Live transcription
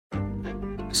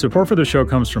Support for the show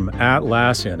comes from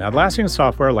Atlassian. Atlassian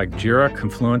software like Jira,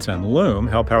 Confluence, and Loom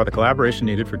help power the collaboration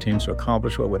needed for teams to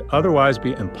accomplish what would otherwise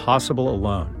be impossible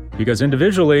alone. Because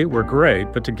individually, we're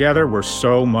great, but together, we're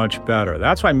so much better.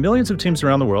 That's why millions of teams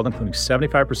around the world, including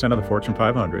 75% of the Fortune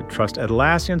 500, trust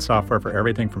Atlassian software for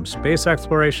everything from space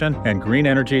exploration and green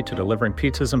energy to delivering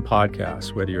pizzas and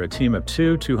podcasts. Whether you're a team of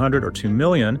 200, or 2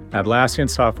 million, Atlassian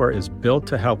software is built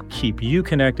to help keep you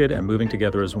connected and moving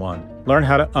together as one. Learn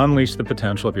how to unleash the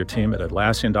potential of your team at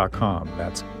Atlassian.com.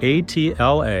 That's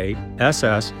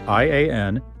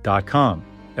Atlassian.com.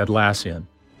 Atlassian.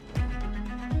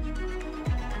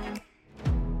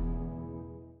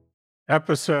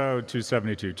 Episode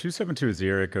 272. 272 is the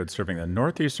area code serving the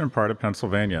northeastern part of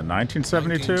Pennsylvania. In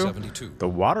 1972, the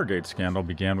Watergate scandal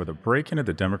began with a break into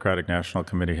the Democratic National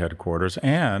Committee headquarters,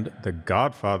 and The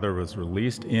Godfather was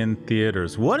released in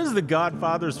theaters. What is The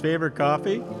Godfather's favorite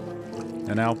coffee?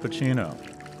 An Al Pacino.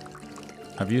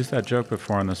 I've used that joke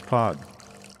before on this pod.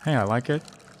 Hey, I like it,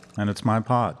 and it's my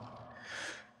pod.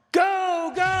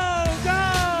 Go, go,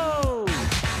 go!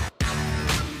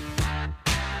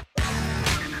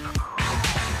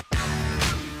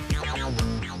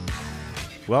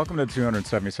 Welcome to the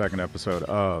 272nd episode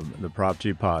of the Prop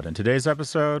G Pod. In today's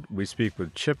episode, we speak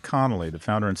with Chip Conley, the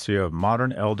founder and CEO of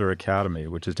Modern Elder Academy,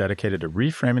 which is dedicated to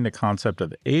reframing the concept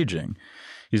of aging.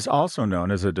 He's also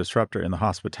known as a disruptor in the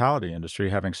hospitality industry,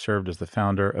 having served as the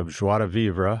founder of Joie de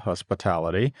Vivre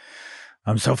Hospitality.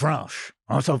 I'm so French,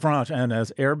 and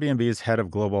as Airbnb's head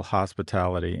of global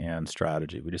hospitality and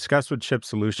strategy. We discussed with Chip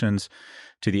solutions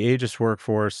to the ageist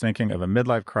workforce, thinking of a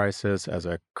midlife crisis as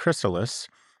a chrysalis,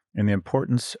 and the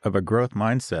importance of a growth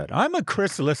mindset. I'm a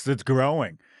chrysalis that's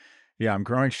growing. Yeah, I'm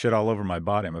growing shit all over my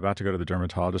body. I'm about to go to the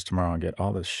dermatologist tomorrow and get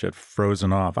all this shit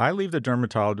frozen off. I leave the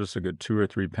dermatologist a good 2 or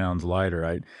 3 pounds lighter.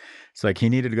 It's like he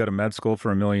needed to go to med school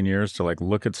for a million years to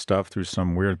look at stuff through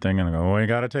some weird thing and I go, well, you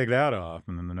got to take that off.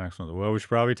 And then the next one's, well, we should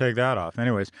probably take that off.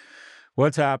 Anyways,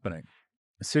 what's happening?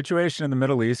 The situation in the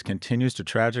Middle East continues to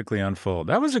tragically unfold.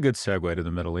 That was a good segue to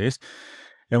the Middle East.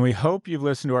 And we hope you've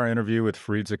listened to our interview with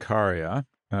Fareed Zakaria.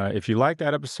 If you like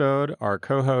that episode, our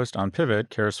co-host on Pivot,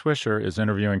 Kara Swisher, is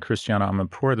interviewing Christiana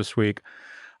Amanpour this week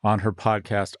on her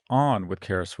podcast On with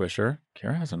Kara Swisher.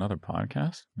 Kara has another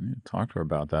podcast. I need to talk to her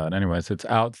about that. Anyways, it's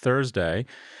out Thursday.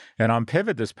 And on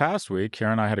Pivot this past week,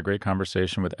 Kara and I had a great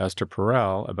conversation with Esther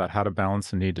Perel about how to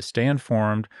balance the need to stay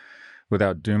informed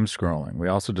without doom scrolling. We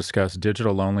also discussed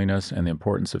digital loneliness and the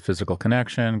importance of physical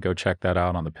connection. Go check that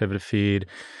out on the Pivot feed.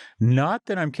 Not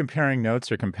that I'm comparing notes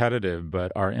or competitive,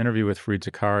 but our interview with Fareed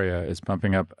Zakaria is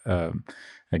bumping up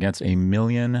against 1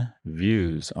 million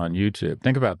views on YouTube.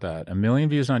 Think about that. 1 million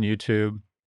views on YouTube,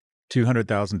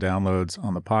 200,000 downloads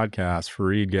on the podcast.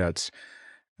 Fareed gets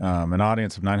an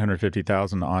audience of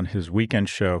 950,000 on his weekend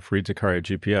show, Fareed Zakaria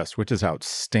GPS, which is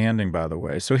outstanding, by the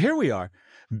way. So here we are.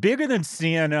 Bigger than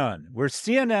CNN. We're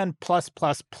CNN plus.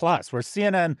 We're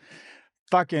CNN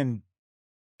fucking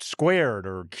squared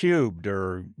or cubed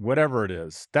or whatever it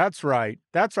is. That's right.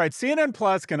 CNN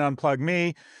Plus can unplug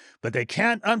me, but they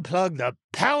can't unplug the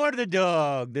power of the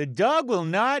dog. The dog will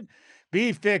not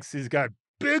be fixed. He's got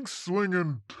big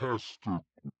swinging testicles.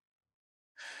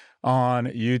 On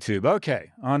YouTube.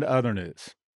 Okay, on to other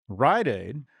news. Rite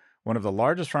Aid, one of the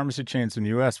largest pharmacy chains in the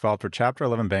U.S., filed for Chapter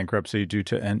 11 bankruptcy due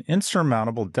to an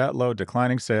insurmountable debt load,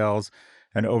 declining sales,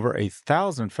 and over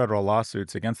 1,000 federal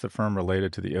lawsuits against the firm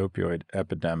related to the opioid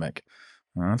epidemic.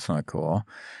 Well, that's not cool.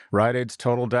 Rite Aid's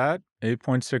total debt,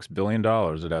 $8.6 billion.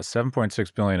 It has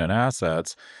 $7.6 billion in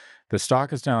assets. The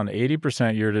stock is down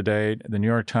 80% year to date. The New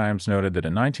York Times noted that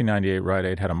in 1998, Rite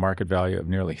Aid had a market value of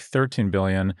nearly $13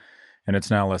 billion, and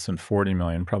it's now less than $40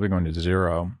 million, probably going to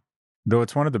zero. Though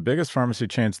it's one of the biggest pharmacy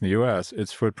chains in the U.S.,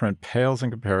 its footprint pales in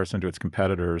comparison to its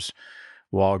competitors,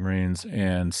 Walgreens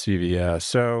and CVS.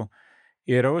 So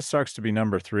it always sucks to be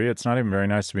number 3. It's not even very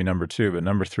nice to be number 2, but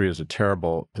number 3 is a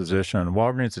terrible position.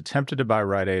 Walgreens attempted to buy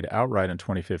Rite Aid outright in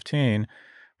 2015,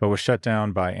 but was shut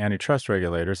down by antitrust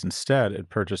regulators. Instead, it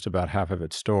purchased about half of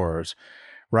its stores.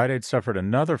 Rite Aid suffered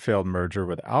another failed merger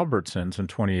with Albertsons in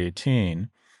 2018.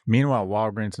 Meanwhile,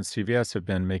 Walgreens and CVS have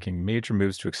been making major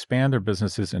moves to expand their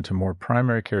businesses into more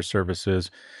primary care services,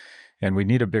 and we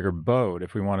need a bigger boat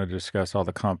if we want to discuss all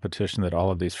the competition that all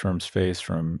of these firms face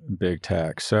from big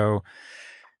tech. So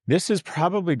this is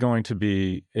probably going to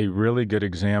be a really good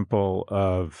example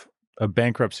of a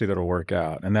bankruptcy that will work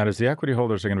out, and that is the equity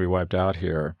holders are going to be wiped out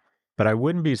here. But I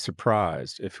wouldn't be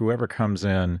surprised if whoever comes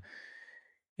in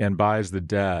and buys the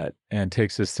debt and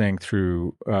takes this thing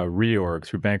through reorg,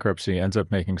 through bankruptcy, ends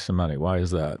up making some money. Why is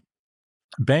that?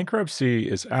 Bankruptcy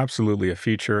is absolutely a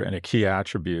feature and a key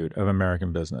attribute of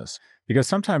American business Because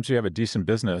sometimes you have a decent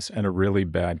business and a really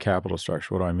bad capital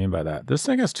structure. What do I mean by that? This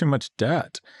thing has too much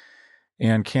debt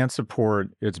and can't support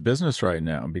its business right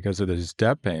now because of these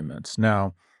debt payments.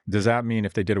 Now, does that mean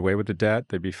if they did away with the debt,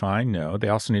 they'd be fine? No, they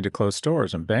also need to close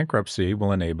stores, and bankruptcy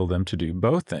will enable them to do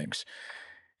both things.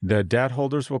 The debt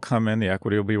holders will come in, the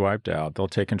equity will be wiped out, they'll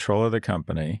take control of the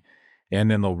company, and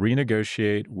then they'll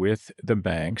renegotiate with the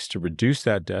banks to reduce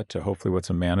that debt to hopefully what's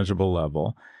a manageable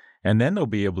level. And then they'll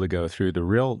be able to go through the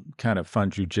real kind of fun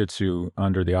jujitsu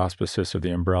under the auspices of the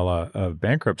umbrella of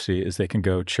bankruptcy is they can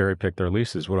go cherry pick their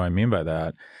leases. What do I mean by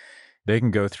that? They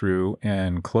can go through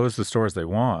and close the stores they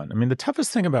want. I mean, the toughest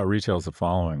thing about retail is the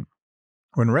following.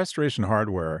 When Restoration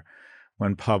Hardware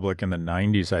went public in the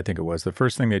 90s, I think it was, the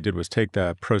first thing they did was take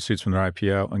the proceeds from their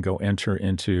IPO and go enter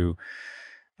into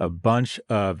a bunch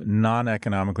of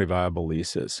non-economically viable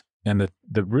leases. And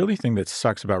the really thing that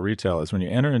sucks about retail is when you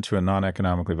enter into a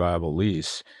non-economically viable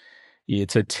lease,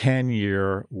 it's a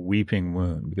 10-year weeping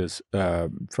wound because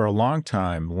for a long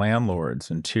time, landlords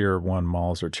in Tier 1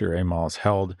 malls or Tier A malls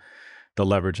held the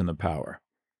leverage and the power.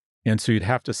 And so you'd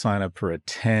have to sign up for a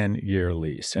 10-year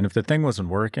lease. And if the thing wasn't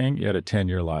working, you had a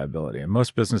 10-year liability. And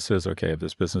most businesses, okay, if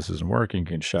this business isn't working, you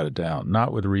can shut it down.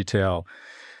 Not with retail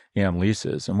and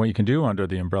leases. And what you can do under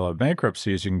the umbrella of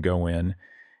bankruptcy is you can go in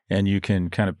and you can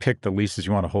kind of pick the leases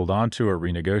you want to hold on to or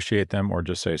renegotiate them or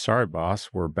just say, sorry, boss,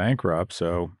 we're bankrupt.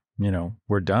 So,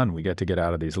 we're done. We get to get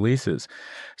out of these leases.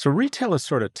 So retail is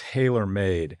sort of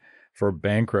tailor-made for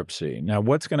bankruptcy. Now,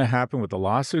 what's going to happen with the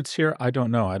lawsuits here? I don't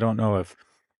know. I don't know if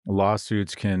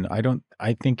lawsuits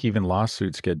I think even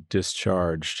lawsuits get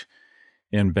discharged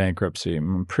in bankruptcy.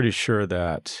 I'm pretty sure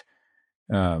that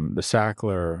the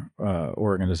Sackler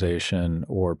organization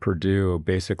or Purdue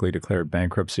basically declared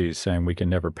bankruptcy, saying we can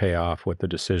never pay off what the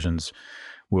decisions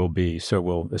will be. So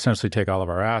we'll essentially take all of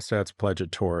our assets, pledge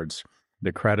it towards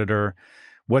the creditor.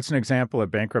 What's an example of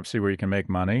bankruptcy where you can make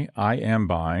money? I am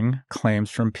buying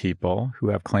claims from people who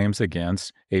have claims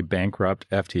against a bankrupt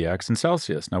FTX and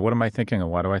Celsius. Now, what am I thinking, and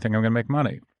why do I think I'm going to make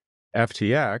money?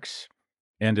 FTX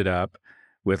ended up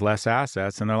with less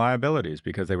assets than their liabilities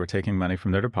because they were taking money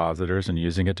from their depositors and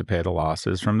using it to pay the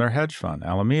losses from their hedge fund,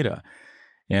 Alameda.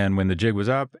 And when the jig was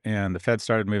up and the Fed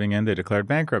started moving in, they declared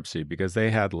bankruptcy because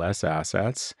they had less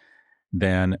assets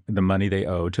than the money they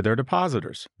owed to their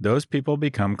depositors. Those people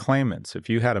become claimants. If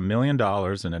you had $1 million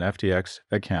in an FTX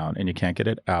account and you can't get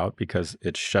it out because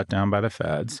it's shut down by the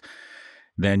feds,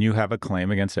 then you have a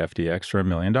claim against FTX for $1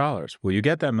 million. Will you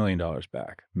get that $1 million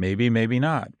back? Maybe, maybe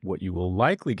not. What you will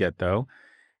likely get, though,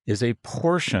 is a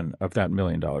portion of that $1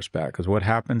 million back. Because what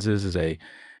happens is a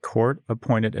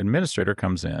court-appointed administrator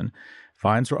comes in,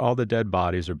 finds where all the dead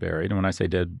bodies are buried. And when I say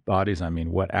dead bodies, I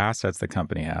mean what assets the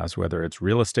company has, whether it's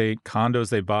real estate, condos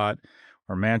they bought,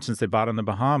 or mansions they bought in the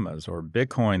Bahamas, or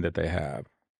Bitcoin that they have,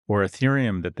 or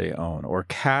Ethereum that they own, or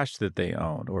cash that they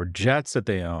own, or jets that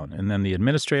they own. And then the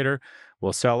administrator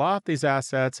will sell off these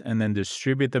assets and then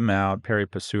distribute them out pari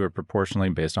passu or proportionally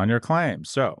based on your claims.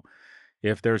 So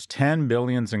if there's 10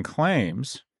 billions in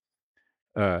claims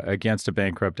against a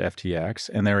bankrupt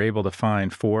FTX, and they're able to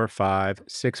find $4, $5,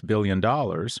 $6 billion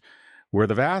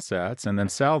worth of assets and then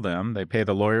sell them, they pay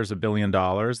the lawyers $1 billion,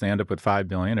 they end up with $5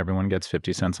 billion, everyone gets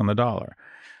 50 cents on the dollar.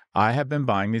 I have been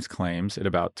buying these claims at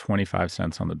about 25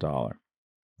 cents on the dollar.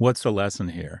 What's the lesson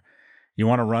here? You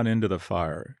want to run into the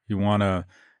fire. You want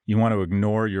to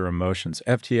ignore your emotions.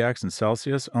 FTX and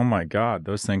Celsius, oh my God,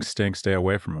 those things stink. Stay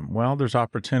away from them. Well, there's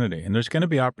opportunity. And there's going to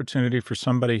be opportunity for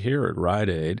somebody here at Rite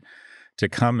Aid to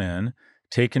come in,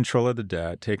 take control of the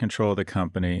debt, take control of the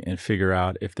company, and figure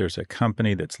out if there's a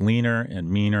company that's leaner and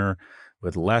meaner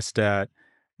with less debt,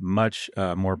 much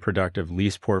more productive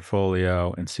lease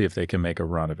portfolio, and see if they can make a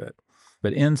run of it.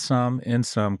 But in some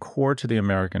core to the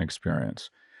American experience,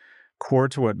 core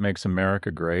to what makes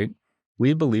America great,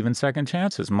 we believe in second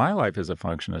chances. My life is a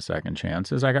function of second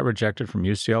chances. I got rejected from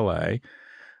UCLA.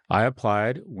 I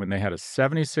applied when they had a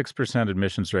 76%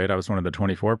 admissions rate. I was one of the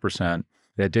 24%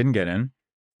 that didn't get in,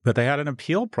 but they had an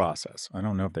appeal process. I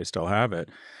don't know if they still have it.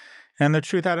 And the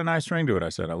truth had a nice ring to it. I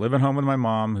said, I live at home with my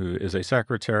mom, who is a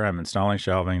secretary. I'm installing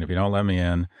shelving. If you don't let me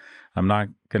in, I'm not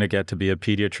going to get to be a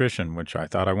pediatrician, which I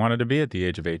thought I wanted to be at the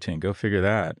age of 18. Go figure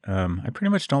that. I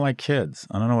pretty much don't like kids.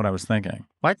 I don't know what I was thinking.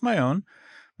 Like my own,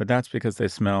 but that's because they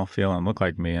smell, feel, and look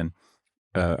like me and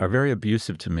are very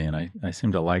abusive to me. And I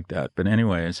seem to like that. But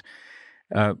anyways,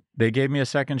 they gave me a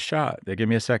second shot. They gave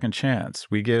me a second chance.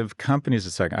 We give companies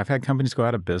a second. I've had companies go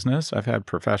out of business. I've had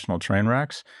professional train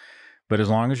wrecks. But as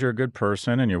long as you're a good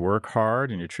person and you work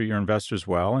hard and you treat your investors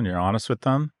well and you're honest with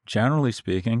them, generally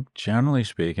speaking,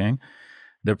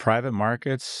 the private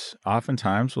markets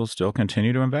oftentimes will still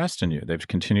continue to invest in you. They've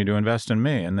continued to invest in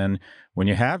me. And then when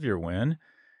you have your win,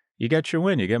 you get your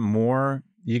win. You get more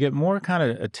kind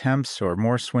of attempts or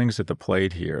more swings at the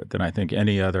plate here than I think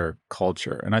any other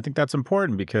culture. And I think that's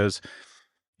important because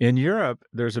in Europe,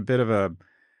 there's a bit of a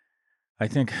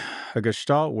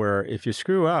gestalt where if you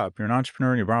screw up, you're an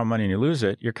entrepreneur and you borrow money and you lose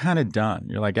it, you're kind of done.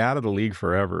 You're like out of the league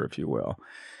forever, if you will.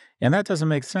 And that doesn't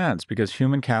make sense because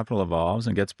human capital evolves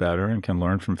and gets better and can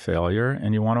learn from failure.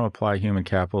 And you want to apply human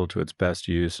capital to its best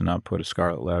use and not put a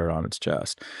scarlet letter on its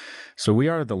chest. So we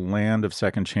are the land of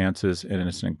second chances, and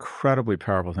it's an incredibly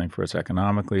powerful thing for us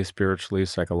economically, spiritually,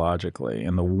 psychologically.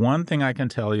 And the one thing I can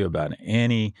tell you about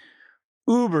any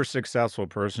uber successful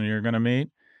person you're going to meet,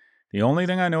 the only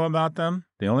thing I know about them,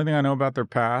 the only thing I know about their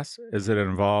past is that it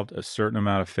involved a certain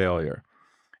amount of failure.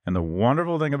 And the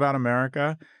wonderful thing about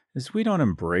America is we don't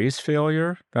embrace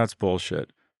failure. That's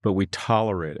bullshit. But we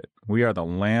tolerate it. We are the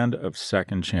land of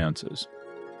second chances.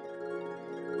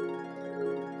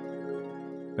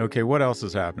 Okay, what else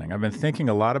is happening? I've been thinking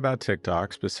a lot about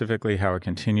TikTok, specifically how it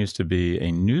continues to be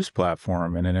a news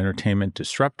platform and an entertainment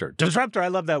disruptor. Disruptor, I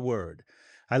love that word.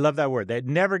 I love that word. That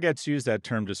never gets used, that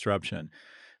term disruption.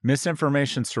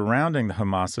 Misinformation surrounding the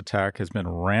Hamas attack has been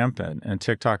rampant, and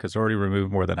TikTok has already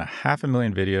removed more than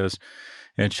 500,000 videos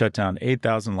and shut down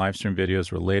 8,000 live stream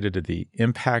videos related to the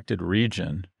impacted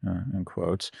region, in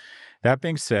quotes. That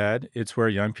being said, it's where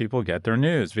young people get their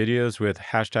news. Videos with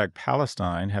hashtag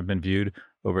Palestine have been viewed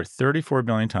over 34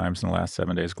 billion times in the last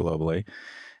 7 days globally.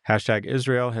 Hashtag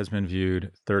Israel has been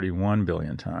viewed 31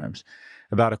 billion times.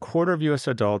 About a quarter of U.S.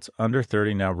 adults under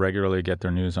 30 now regularly get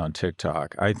their news on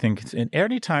TikTok. I think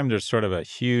any time there's sort of a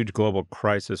huge global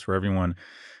crisis where everyone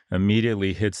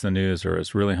immediately hits the news or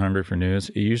is really hungry for news,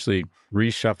 it usually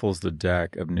reshuffles the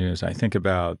deck of news. I think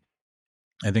about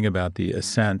the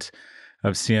ascent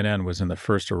of CNN was in the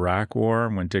first Iraq war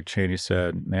when Dick Cheney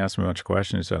said, they asked him a bunch of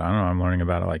questions. He said, I don't know, I'm learning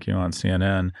about it like you on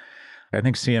CNN. I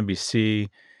think CNBC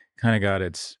kind of got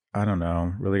its,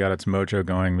 really got its mojo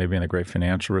going maybe in the great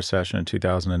financial recession in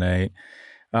 2008.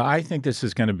 I think this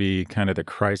is going to be kind of the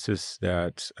crisis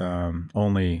that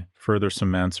only further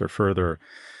cements or further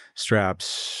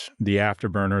straps the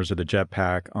afterburners or the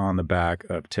jetpack on the back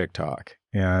of TikTok.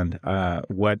 And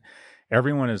what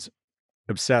everyone is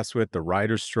obsessed with, the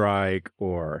writer's strike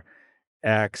or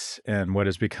X, and what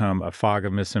has become a fog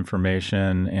of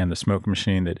misinformation and the smoke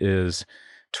machine that is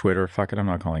Twitter. Fuck it, I'm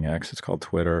not calling X, it's called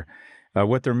Twitter.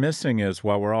 What they're missing is,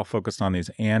 while we're all focused on these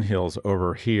anthills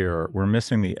over here, we're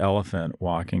missing the elephant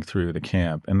walking through the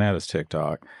camp, and that is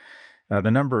TikTok. The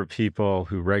number of people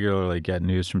who regularly get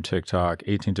news from TikTok,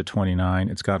 18 to 29,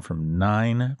 it's gone from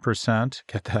 9%,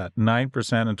 get that,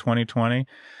 9% in 2020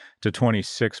 to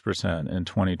 26% in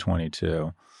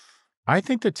 2022. I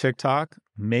think that TikTok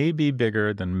may be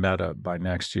bigger than Meta by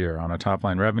next year on a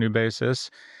top-line revenue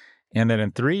basis, and that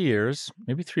in 3 years,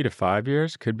 maybe 3 to 5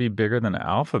 years, could be bigger than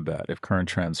Alphabet if current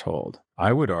trends hold.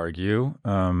 I would argue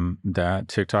that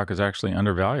TikTok is actually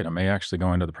undervalued. I may actually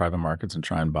go into the private markets and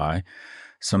try and buy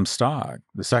some stock.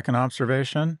 The second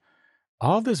observation,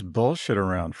 all this bullshit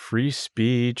around free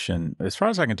speech, and as far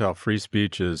as I can tell, free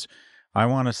speech is, I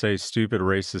want to say stupid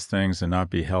racist things and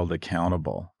not be held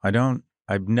accountable.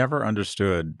 I've never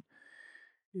understood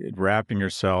wrapping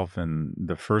yourself in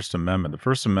the First Amendment. The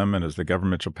First Amendment is the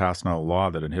government shall pass no law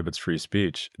that inhibits free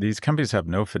speech. These companies have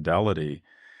no fidelity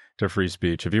to free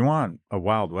speech. If you want a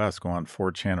Wild West, go on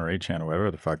 4chan or 8chan or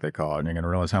whatever the fuck they call it, and you're going to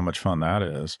realize how much fun that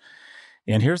is.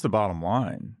 And here's the bottom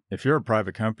line. If you're a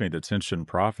private company that's interested in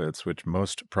profits, which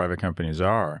most private companies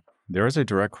are, there is a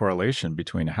direct correlation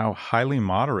between how highly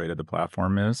moderated the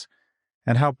platform is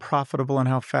and how profitable and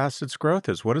how fast its growth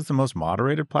is. What is the most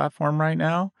moderated platform right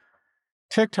now?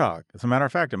 TikTok. As a matter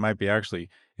of fact, it might be actually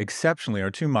exceptionally or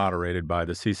too moderated by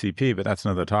the CCP, but that's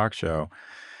another talk show.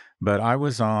 But I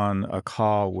was on a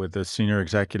call with a senior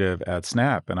executive at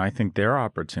Snap, and I think their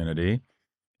opportunity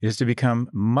is to become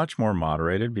much more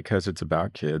moderated because it's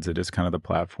about kids. It is kind of the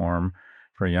platform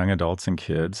for young adults and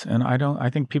kids. And I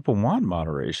think people want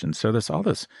moderation. So there's all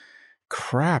this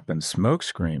crap and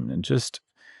smokescreen and just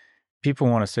people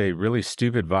want to say really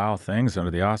stupid, vile things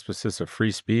under the auspices of free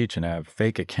speech and have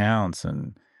fake accounts.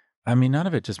 And I mean, none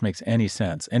of it just makes any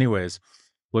sense. Anyways,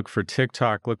 look for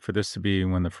TikTok. Look for this to be,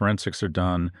 when the forensics are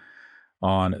done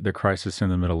on the crisis in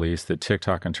the Middle East, that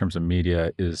TikTok in terms of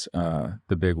media is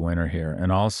the big winner here.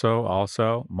 And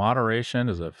also, moderation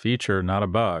is a feature, not a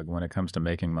bug, when it comes to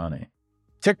making money.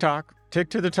 TikTok, tick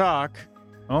to the talk.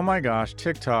 Oh my gosh,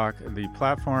 TikTok, the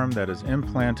platform that has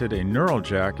implanted a neural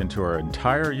jack into our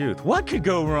entire youth. What could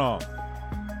go wrong?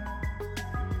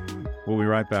 We'll be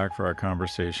right back for our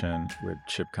conversation with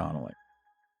Chip Conley.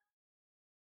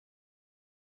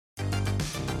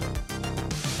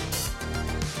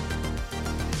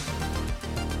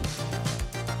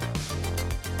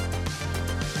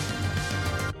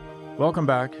 Welcome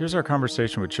back. Here's our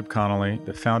conversation with Chip Conley,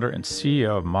 the founder and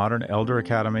CEO of Modern Elder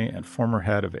Academy and former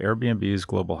head of Airbnb's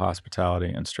global hospitality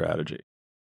and strategy.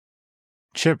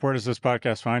 Chip, where does this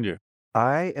podcast find you?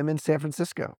 I am in San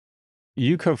Francisco.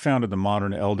 You co-founded the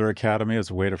Modern Elder Academy as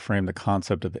a way to frame the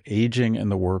concept of aging in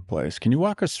the workplace. Can you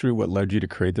walk us through what led you to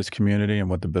create this community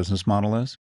and what the business model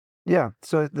is? Yeah,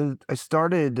 so I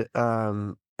started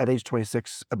at age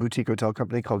 26 a boutique hotel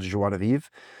company called Joie de Vivre.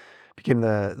 Became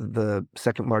the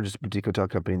second largest boutique hotel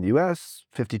company in the U.S.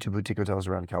 52 boutique hotels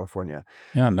around California.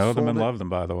 Yeah, know them Sold and it. love them,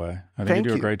 by the way. I think you Thank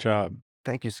do a you, great job.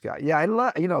 thank you, Scott. Yeah, I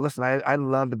love. Listen, I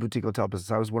love the boutique hotel business.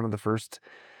 I was one of the first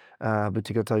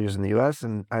boutique hoteliers in the U.S.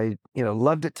 and I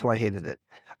loved it till I hated it.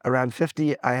 Around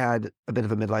 50, I had a bit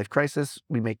of a midlife crisis.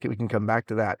 We can come back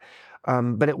to that,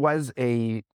 but it was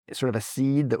a sort of a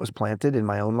seed that was planted in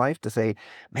my own life to say,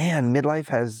 man, midlife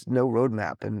has no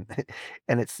roadmap, and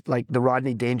and it's like the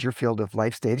Rodney Dangerfield of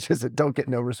life stages that don't get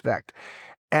no respect.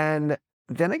 And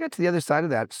then I got to the other side of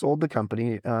that, sold the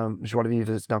company. Joie de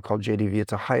Vivre is now called JDV.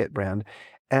 It's a Hyatt brand,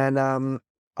 and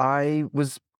I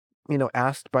was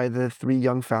asked by the three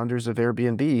young founders of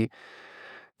Airbnb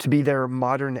to be their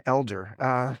modern elder.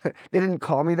 They didn't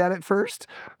call me that at first,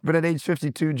 but at age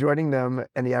 52, joining them,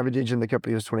 and the average age in the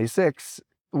company was 26,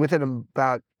 within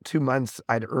about 2 months,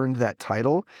 I'd earned that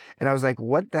title, and I was like,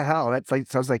 "What the hell? That's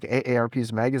like sounds like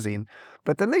AARP's magazine."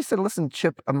 But then they said, "Listen,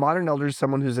 Chip, a modern elder is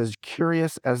someone who's as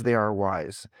curious as they are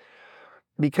wise."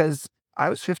 Because I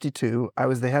was 52, I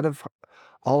was the head of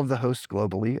all of the hosts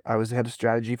globally. I was the head of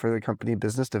strategy for the company,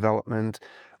 business development,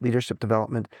 leadership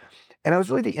development, and I was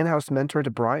really the in-house mentor to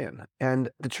Brian. And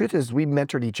the truth is we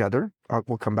mentored each other.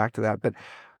 We'll come back to that, but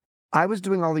I was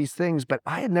doing all these things, but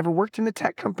I had never worked in a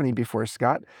tech company before,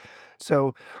 Scott.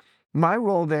 So my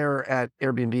role there at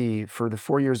Airbnb for the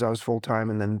 4 years I was full-time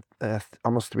and then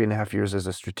almost 3.5 years as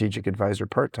a strategic advisor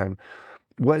part-time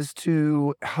was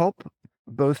to help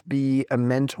both be a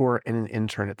mentor and an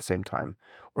intern at the same time,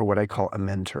 or what I call a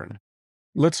mentern.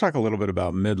 Let's talk a little bit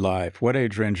about midlife. What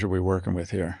age range are we working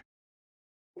with here?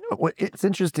 It's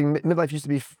interesting. Midlife used to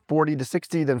be 40 to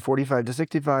 60, then 45 to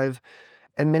 65.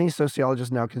 And many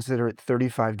sociologists now consider it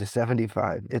 35 to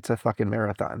 75. It's a fucking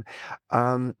marathon.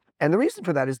 And the reason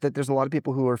for that is that there's a lot of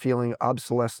people who are feeling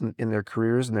obsolescent in their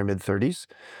careers in their mid-30s.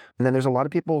 And then there's a lot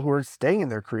of people who are staying in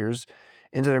their careers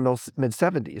into their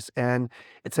mid-70s. And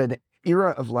it's an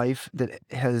era of life that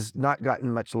has not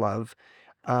gotten much love.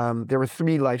 There were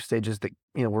three life stages that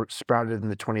were sprouted in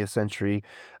the 20th century.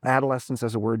 Adolescence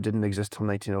as a word didn't exist till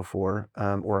 1904,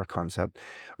 or a concept.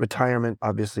 Retirement,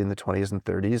 obviously, in the 20s and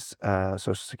 30s,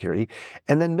 Social Security,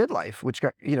 and then midlife, which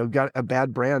got a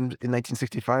bad brand in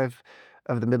 1965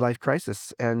 of the midlife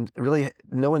crisis, and really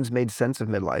no one's made sense of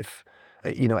midlife.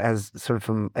 As sort of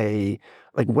from a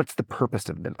like, what's the purpose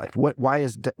of midlife?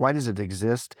 Why does it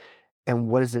exist, and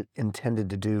what is it intended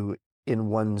to do in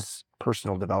one's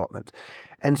personal development?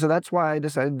 And so that's why I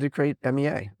decided to create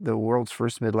MEA, the world's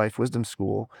first midlife wisdom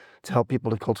school, to help people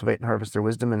to cultivate and harvest their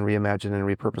wisdom and reimagine and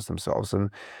repurpose themselves.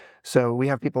 And so we've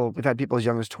had people as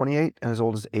young as 28 and as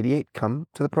old as 88 come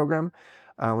to the program.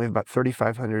 We have about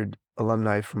 3,500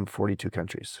 alumni from 42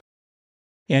 countries.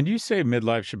 And you say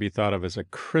midlife should be thought of as a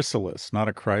chrysalis, not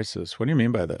a crisis. What do you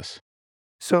mean by this?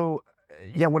 So,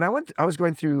 yeah, when I was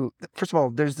going through, first of all,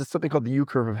 there's something called the U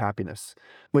curve of happiness,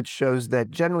 which shows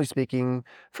that generally speaking,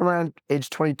 from around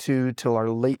age 22 till our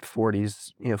late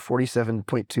 40s,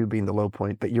 47.2 being the low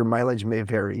point, but your mileage may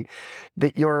vary,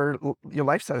 that your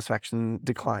life satisfaction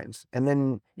declines. And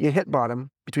then you hit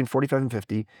bottom between 45 and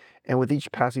 50, and with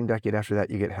each passing decade after that,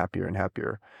 you get happier and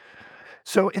happier.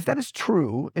 So if that is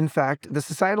true, in fact, the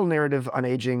societal narrative on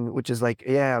aging, which is like,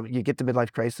 yeah, you get to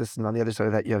midlife crisis, and on the other side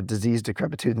of that, you have disease,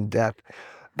 decrepitude, and death.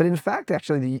 But in fact,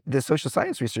 actually, the social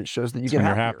science research shows that you It's get when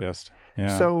you're happier. happiest.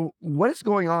 Yeah. So what is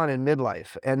going on in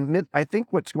midlife? And I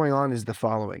think what's going on is the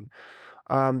following.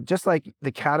 Just like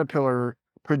the caterpillar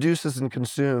produces and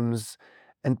consumes,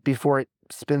 and before it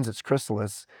spins its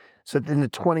chrysalis, so in the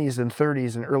 20s and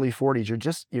 30s and early 40s,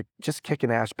 you're just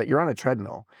kicking ass, but you're on a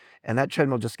treadmill, and that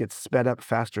treadmill just gets sped up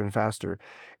faster and faster.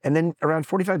 And then around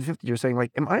 45 to 50, you're saying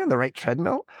like, "Am I on the right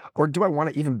treadmill, or do I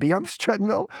want to even be on this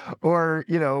treadmill?" Or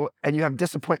and you have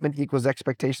disappointment equals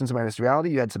expectations minus reality.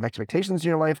 You had some expectations in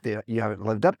your life that you haven't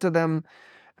lived up to them.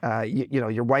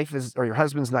 Your wife is or your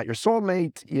husband's not your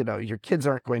soulmate. Your kids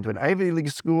aren't going to an Ivy League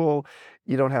school.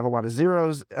 You don't have a lot of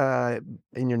zeros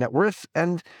in your net worth,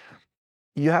 and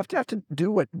you have to do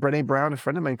what Brené Brown, a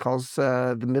friend of mine, calls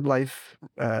the midlife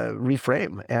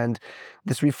reframe. And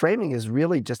this reframing is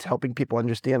really just helping people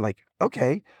understand, like,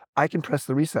 okay, I can press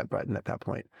the reset button at that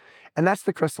point. And that's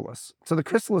the chrysalis. So the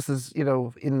chrysalis is,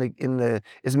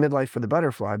 is midlife for the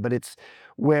butterfly, but it's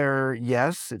where,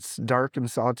 yes, it's dark and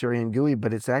solitary and gooey,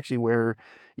 but it's actually where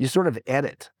you sort of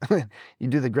edit. You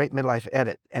do the great midlife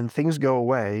edit and things go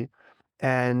away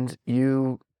and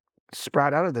you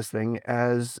sprout out of this thing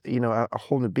as, a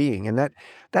whole new being. And that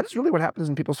is really what happens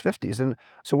in people's 50s. And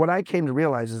so what I came to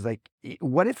realize is like,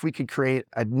 what if we could create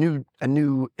a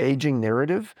new aging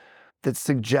narrative that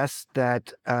suggests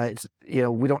that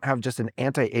we don't have just an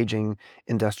anti-aging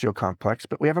industrial complex,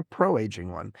 but we have a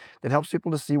pro-aging one that helps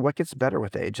people to see what gets better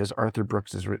with age, as Arthur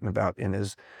Brooks has written about in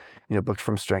his book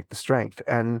From Strength to Strength.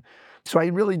 And so I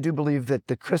really do believe that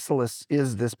the chrysalis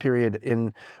is this period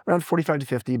in around 45 to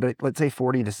 50, but let's say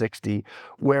 40 to 60,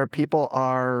 where people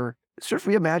are sort of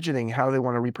reimagining how they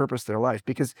want to repurpose their life.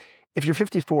 Because if you're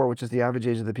 54, which is the average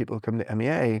age of the people who come to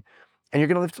MEA, and you're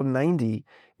going to live till 90,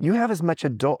 you have as much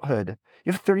adulthood.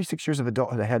 You have 36 years of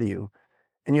adulthood ahead of you,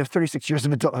 and you have 36 years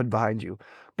of adulthood behind you.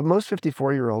 But most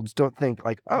 54-year-olds don't think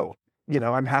like, oh,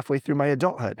 I'm halfway through my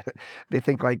adulthood. They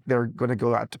think like they're going to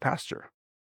go out to pasture.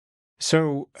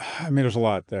 So, I mean, there's a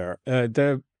lot there.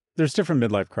 There's different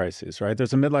midlife crises, right?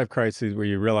 There's a midlife crisis where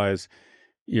you realize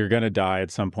you're going to die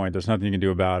at some point. There's nothing you can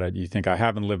do about it. You think, I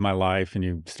haven't lived my life, and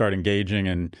you start engaging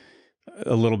in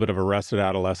a little bit of arrested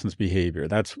adolescence behavior.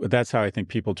 That's how I think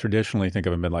people traditionally think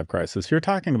of a midlife crisis. You're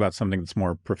talking about something that's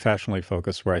more professionally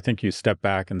focused, where I think you step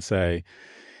back and say,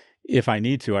 if I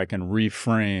need to, I can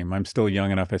reframe. I'm still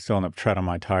young enough. I still have enough tread on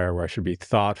my tire where I should be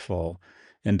thoughtful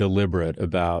and deliberate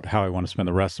about how I want to spend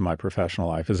the rest of my professional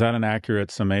life. Is that an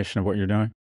accurate summation of what you're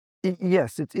doing?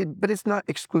 Yes, but it's not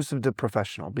exclusive to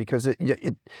professional because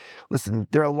listen,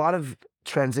 there are a lot of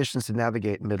transitions to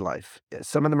navigate in midlife.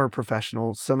 Some of them are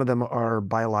professional, some of them are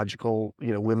biological,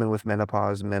 women with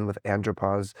menopause, men with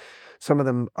andropause. Some of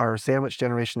them are sandwich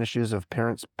generation issues of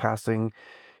parents passing,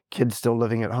 kids still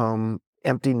living at home,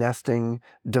 empty nesting,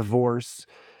 divorce.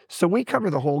 So we cover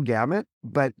the whole gamut,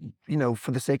 but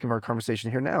for the sake of our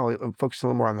conversation here now, focus a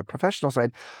little more on the professional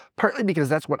side, partly because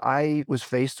that's what I was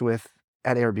faced with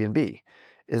at Airbnb.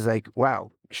 Is like,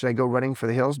 wow, should I go running for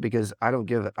the hills because I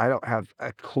don't have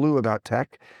a clue about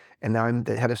tech, and now I'm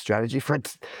the head of strategy for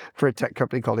a tech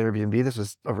company called Airbnb. This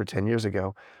was over 10 years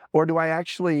ago. Or do I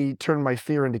actually turn my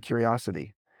fear into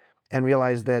curiosity? And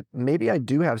realize that maybe I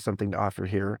do have something to offer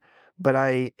here, but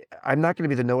I'm not going to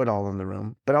be the know-it-all in the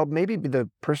room, but I'll maybe be the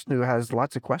person who has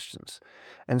lots of questions.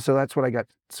 And so that's what I got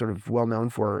sort of well known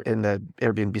for in the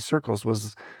Airbnb circles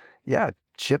was, yeah,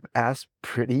 Chip asks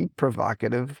pretty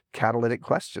provocative, catalytic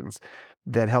questions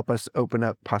that help us open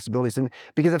up possibilities. And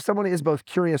because if someone is both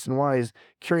curious and wise,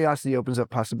 curiosity opens up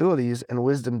possibilities and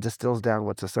wisdom distills down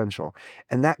what's essential.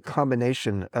 And that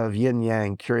combination of yin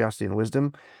yang, curiosity and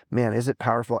wisdom, man, is it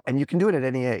powerful? And you can do it at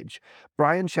any age.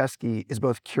 Brian Chesky is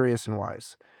both curious and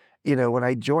wise. When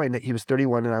I joined, he was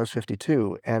 31 and I was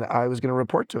 52, and I was going to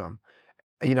report to him.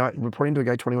 Reporting to a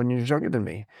guy 21 years younger than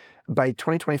me. By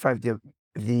 2025,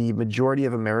 the majority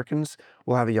of Americans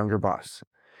will have a younger boss.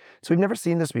 So we've never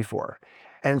seen this before.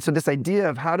 And so this idea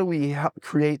of how do we help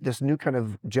create this new kind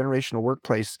of generational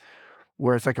workplace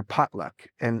where it's like a potluck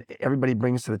and everybody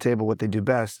brings to the table what they do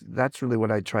best, that's really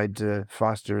what I tried to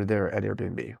foster there at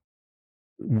Airbnb.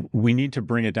 We need to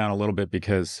bring it down a little bit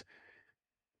because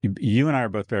you and I are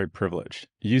both very privileged.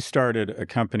 You started a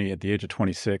company at the age of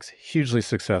 26, hugely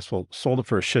successful, sold it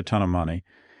for a shit ton of money,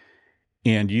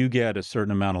 and you get a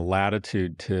certain amount of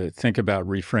latitude to think about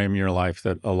reframing your life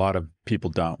that a lot of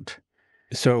people don't.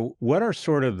 So, what are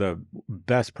sort of the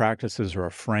best practices or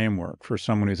a framework for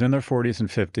someone who's in their 40s and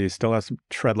 50s, still has some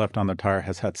tread left on their tire,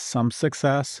 has had some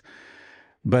success,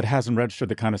 but hasn't registered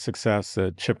the kind of success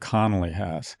that Chip Conley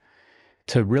has,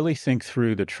 to really think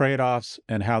through the trade-offs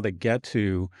and how they get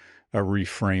to a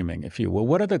reframing, if you will?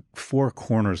 What are the four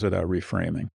corners of that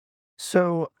reframing?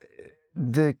 So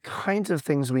the kinds of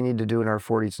things we need to do in our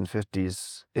 40s and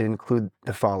 50s include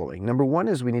the following. Number one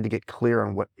is we need to get clear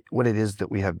on what it is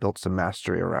that we have built some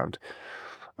mastery around.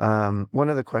 One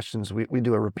of the questions we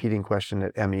do a repeating question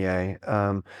at MEA.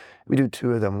 We do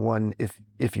two of them. One,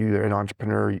 if you're an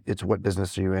entrepreneur, it's what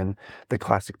business are you in? The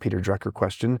classic Peter Drucker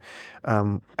question.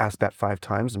 Ask that 5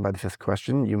 times, and by the fifth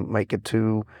question, you might get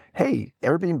to, hey,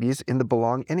 Airbnb's in the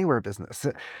belong anywhere business.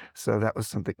 So that was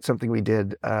something we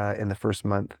did in the first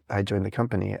month I joined the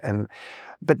company.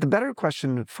 But the better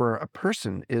question for a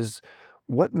person is,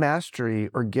 what mastery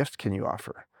or gift can you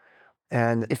offer?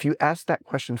 And if you ask that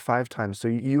question 5 times, so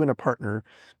you and a partner,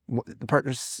 the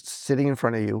partner's sitting in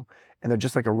front of you, and they're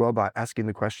just like a robot asking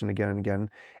the question again and again,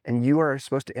 and you are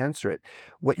supposed to answer it.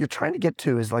 What you're trying to get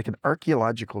to is like an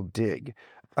archaeological dig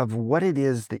of what it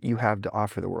is that you have to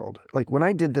offer the world. Like when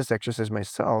I did this exercise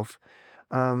myself,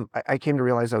 I came to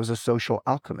realize I was a social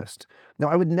alchemist. Now,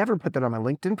 I would never put that on my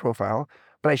LinkedIn profile,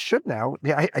 but I should now.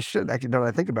 Yeah, I should actually, now that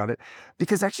I think about it,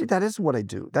 because actually that is what I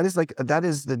do. That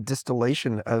is the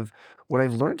distillation of what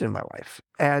I've learned in my life.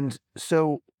 And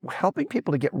so helping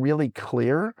people to get really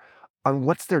clear on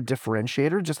what's their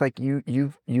differentiator, just like you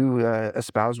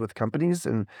espouse with companies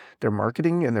and their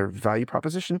marketing and their value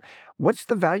proposition. What's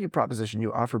the value proposition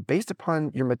you offer based upon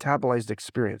your metabolized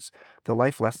experience, the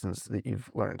life lessons that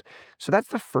you've learned? So that's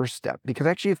the first step, because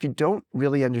actually, if you don't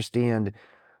really understand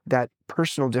that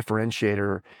personal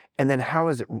differentiator, and then how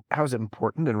is it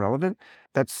important and relevant,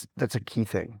 that's a key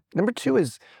thing. Number two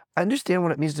is understand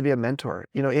what it means to be a mentor.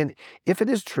 And if it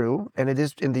is true, and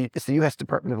it's the U.S.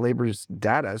 Department of Labor's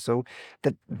data, so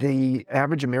that the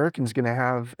average American is going to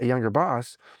have a younger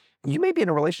boss, you may be in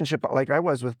a relationship like I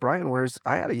was with Brian, whereas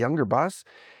I had a younger boss,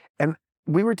 and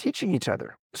we were teaching each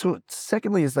other. So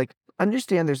secondly is like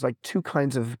understand there's like two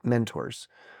kinds of mentors.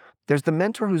 There's the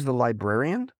mentor who's the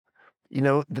librarian.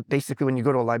 Basically, when you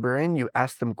go to a librarian, you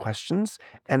ask them questions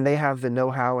and they have the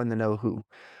know-how and the know-who.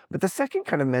 But the second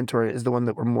kind of mentor is the one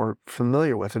that we're more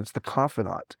familiar with, and it's the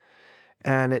confidant.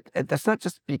 And that's not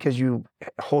just because you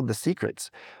hold the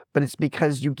secrets, but it's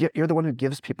because you're the one who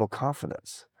gives people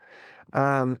confidence,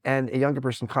 and a younger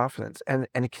person confidence, and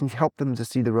it can help them to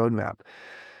see the roadmap.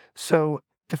 So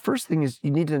the first thing is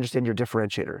you need to understand your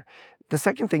differentiator. The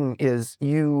second thing is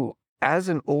as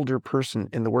an older person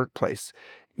in the workplace,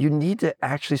 you need to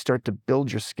actually start to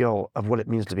build your skill of what it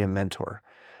means to be a mentor.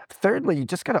 Thirdly, you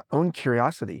just got to own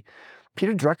curiosity.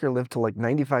 Peter Drucker lived to like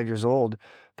 95 years old,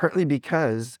 partly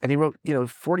because, and he wrote,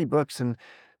 40 books, and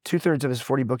two-thirds of his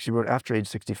 40 books he wrote after age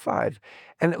 65.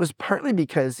 And it was partly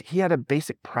because he had a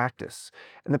basic practice.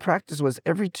 And the practice was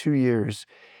every 2 years,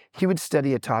 he would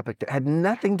study a topic that had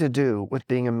nothing to do with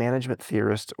being a management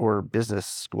theorist or business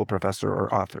school professor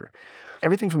or author.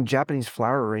 Everything from Japanese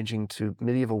flower arranging to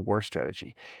medieval war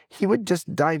strategy. He would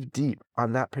just dive deep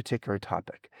on that particular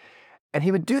topic. And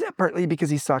he would do that partly because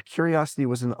he saw curiosity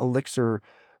was an elixir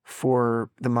for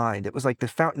the mind. It was like the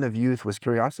fountain of youth was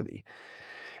curiosity.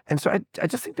 And so I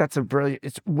just think that's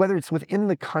it's whether it's within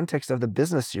the context of the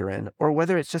business you're in or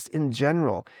whether it's just in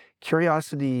general,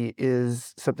 curiosity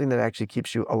is something that actually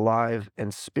keeps you alive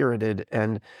and spirited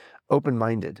and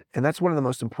open-minded. And that's one of the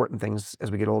most important things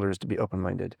as we get older is to be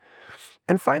open-minded.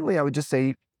 And finally, I would just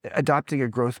say adopting a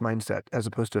growth mindset as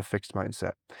opposed to a fixed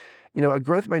mindset. A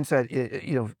growth mindset,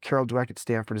 Carol Dweck at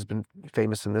Stanford has been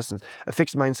famous in this. And a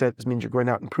fixed mindset means you're going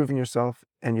out and proving yourself,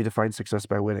 and you define success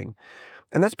by winning.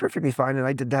 And that's perfectly fine, and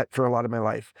I did that for a lot of my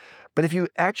life. But if you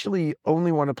actually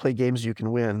only want to play games you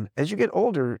can win, as you get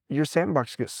older, your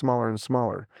sandbox gets smaller and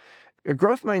smaller. A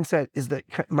growth mindset is the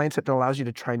mindset that allows you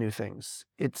to try new things.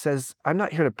 It says, I'm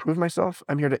not here to prove myself,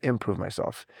 I'm here to improve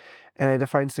myself. And I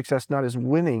define success not as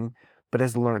winning, but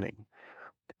as learning.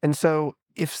 And so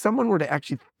if someone were to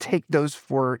actually take those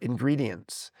four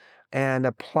ingredients and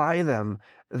apply them,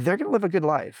 they're going to live a good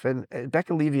life. And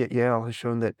Becca Levy at Yale has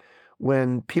shown that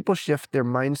when people shift their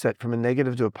mindset from a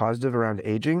negative to a positive around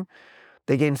aging,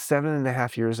 they gain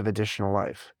 7.5 years of additional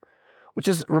life, which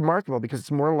is remarkable because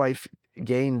it's more life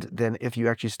gained than if you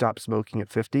actually stop smoking at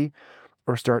 50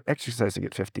 or start exercising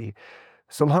at 50.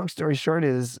 So long story short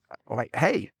is like,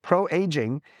 hey,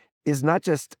 pro-aging is not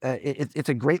just, it's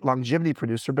a great longevity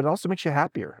producer, but it also makes you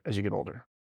happier as you get older.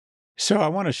 So I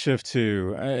want to shift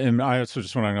to, and I also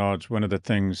just want to acknowledge one of the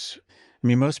things. I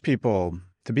mean, most people,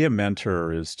 to be a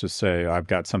mentor is to say, I've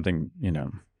got something,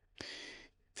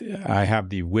 I have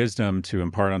the wisdom to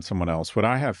impart on someone else. What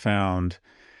I have found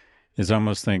is I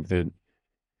almost think that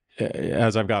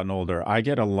as I've gotten older, I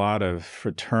get a lot of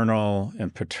fraternal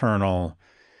and paternal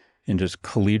and just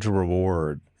collegial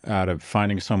reward out of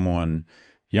finding someone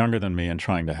younger than me and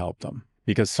trying to help them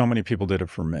because so many people did it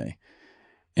for me.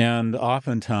 And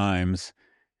oftentimes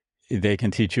they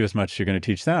can teach you as much as you're going to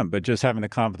teach them, but just having the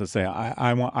confidence to say,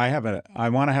 I want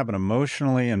to have an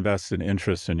emotionally invested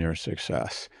interest in your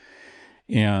success.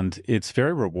 And it's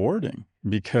very rewarding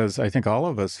because I think all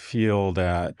of us feel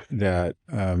that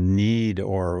need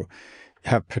or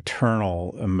have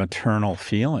paternal and maternal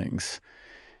feelings.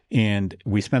 And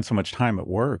we spend so much time at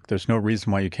work. There's no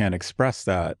reason why you can't express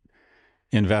that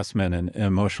investment and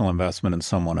emotional investment in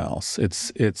someone else.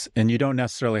 And you don't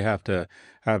necessarily have to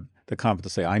have the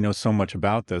confidence to say, I know so much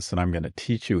about this and I'm going to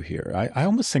teach you here. I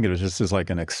almost think of it just as like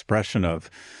an expression of,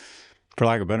 for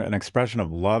lack of a better, an expression of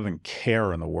love and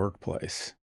care in the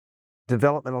workplace.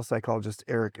 developmental psychologist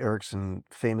Erik Erikson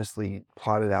famously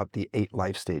plotted out the 8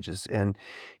 life stages, and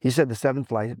he said the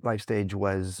 7th life stage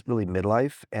was really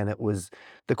midlife, and it was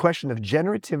the question of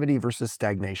generativity versus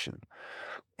stagnation.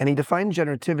 And he defined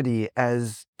generativity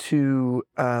as to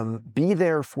be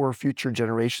there for future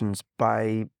generations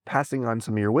by passing on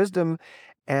some of your wisdom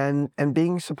and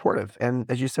being supportive and,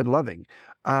 as you said, loving.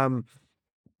 Um,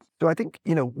 so I think,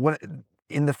 what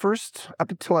in the first up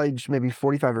until age maybe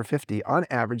 45 or 50, on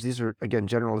average, these are again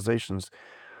generalizations.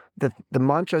 The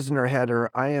mantras in our head are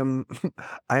I am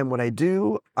I am what I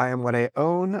do, I am what I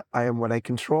own, I am what I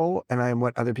control, and I am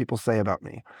what other people say about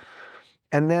me.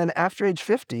 And then after age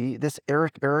 50, this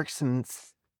Erik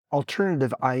Erikson's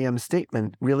alternative I am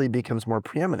statement really becomes more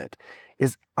preeminent,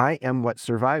 is I am what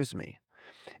survives me.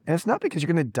 And it's not because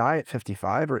you're gonna die at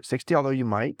 55 or at 60, although you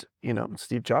might,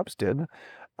 Steve Jobs did.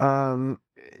 Um,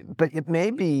 but it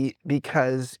may be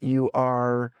because you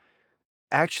are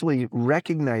actually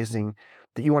recognizing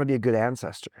that you wanna be a good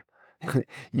ancestor.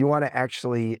 You wanna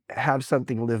actually have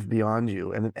something live beyond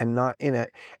you and not in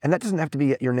it, and that doesn't have to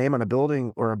be your name on a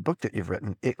building or a book that you've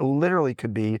written. It literally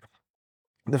could be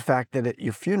the fact that at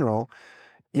your funeral,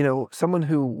 someone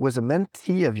who was a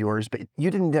mentee of yours, but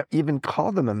you didn't even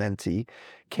call them a mentee,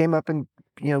 came up and,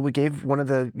 we gave one of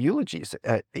the eulogies,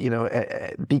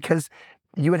 because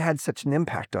you had had such an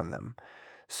impact on them.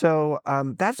 So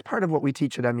that's part of what we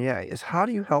teach at MEA is how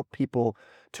do you help people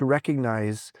to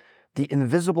recognize the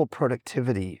invisible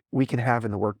productivity we can have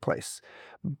in the workplace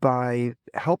by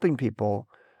helping people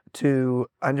to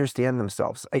understand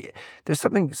themselves. There's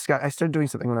something, Scott, I started doing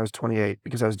something when I was 28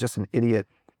 because I was just an idiot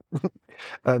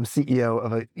CEO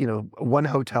of one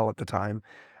hotel at the time.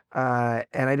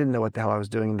 And I didn't know what the hell I was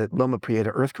doing. The Loma Prieta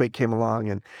earthquake came along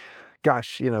and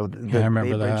gosh, Yeah, I the Bay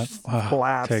remember Bridge that. Wow,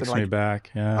 collapsed and takes me like, back.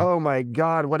 Yeah. oh my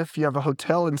God, what if you have a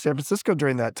hotel in San Francisco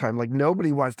during that time? Like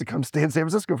nobody wants to come stay in San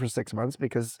Francisco for 6 months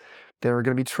because there are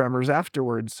going to be tremors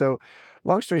afterwards. So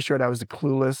long story short, I was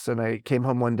clueless and I came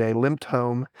home one day, limped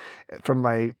home from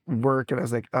my work, and I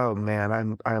was like, oh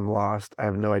man, I'm lost. I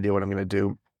have no idea what I'm going to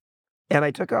do. And I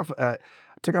took off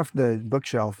the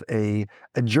bookshelf a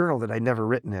journal that I'd never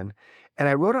written in, and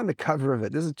I wrote on the cover of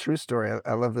it. This is a true story.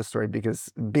 I love this story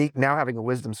because now having a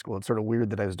wisdom school, it's sort of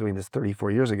weird that I was doing this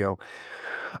 34 years ago.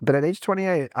 But at age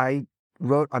 28, I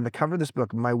wrote on the cover of this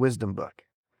book, my wisdom book.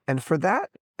 And for that,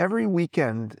 every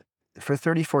weekend for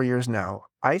 34 years now,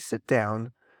 I sit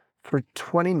down for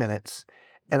 20 minutes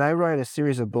and I write a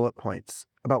series of bullet points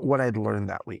about what I'd learned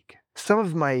that week. Some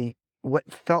of my what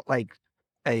felt like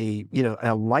a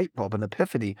light bulb, an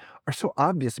epiphany are so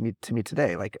obvious to me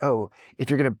today. Like, oh, if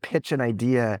you're gonna pitch an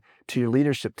idea to your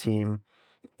leadership team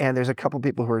and there's a couple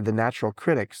people who are the natural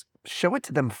critics, show it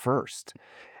to them first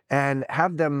and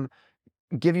have them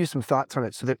give you some thoughts on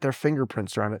it so that their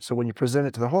fingerprints are on it. So when you present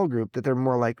it to the whole group, that they're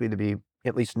more likely to be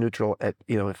at least neutral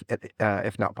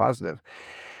if not positive.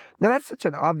 Now that's such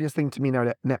an obvious thing to me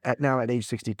now at age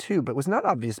 62, but was not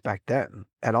obvious back then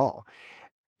at all.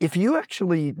 If you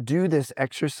actually do this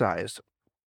exercise,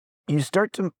 you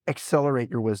start to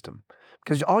accelerate your wisdom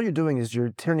because all you're doing is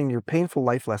you're turning your painful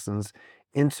life lessons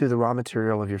into the raw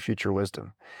material of your future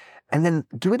wisdom. And then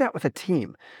doing that with a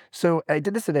team. So I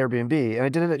did this at Airbnb and I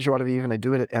did it at Joie de Vivre and I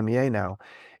do it at MEA now.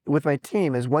 With my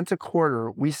team is once a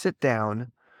quarter, we sit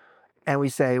down and we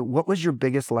say, what was your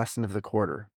biggest lesson of the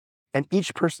quarter? And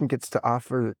each person gets to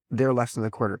offer their lesson of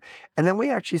the quarter. And then we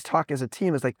actually talk as a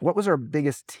team as like, what was our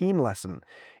biggest team lesson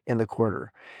in the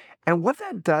quarter? And what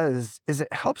that does is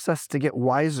it helps us to get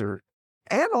wiser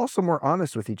and also more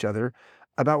honest with each other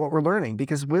about what we're learning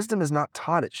because wisdom is not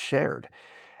taught, it's shared.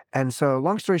 And so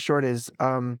long story short is,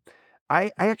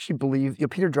 I actually believe,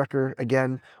 Peter Drucker,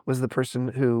 again, was the person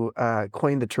who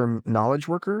coined the term knowledge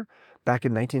worker back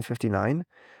in 1959.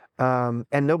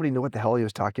 And nobody knew what the hell he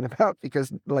was talking about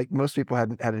because, like, most people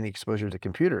hadn't had any exposure to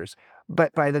computers.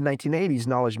 But by the 1980s,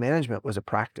 knowledge management was a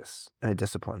practice and a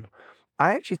discipline.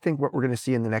 I actually think what we're going to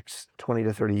see in the next 20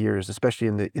 to 30 years, especially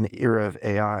in the era of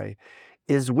AI,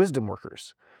 is wisdom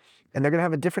workers. And they're going to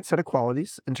have a different set of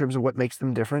qualities in terms of what makes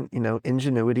them different,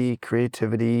 ingenuity,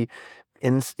 creativity,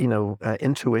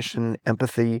 intuition,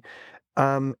 empathy.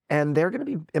 And they're going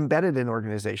to be embedded in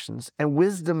organizations. And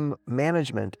wisdom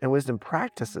management and wisdom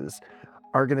practices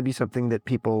are going to be something that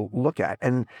people look at.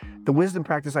 And the wisdom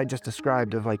practice I just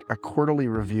described of like a quarterly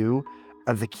review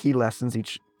of the key lessons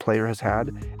each player has had,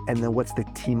 and then what's the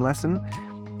team lesson,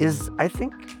 is, I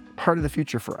think, part of the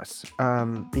future for us.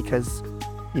 Because,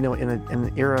 in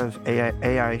an era of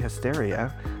AI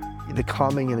hysteria, the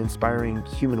calming and inspiring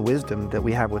human wisdom that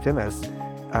we have within us,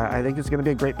 I think is going to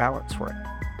be a great balance for it.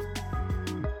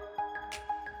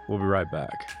 We'll be right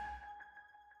back.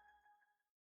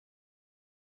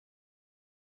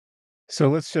 So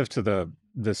let's shift to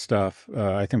the stuff.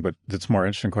 I think that's more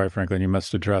interesting, quite frankly, and you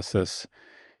must address this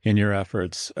in your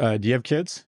efforts. Do you have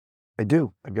kids? I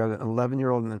do. I've got an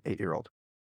 11-year-old and an 8-year-old.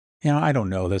 I don't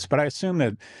know this, but I assume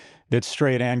that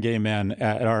straight and gay men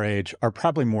at our age are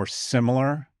probably more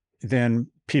similar than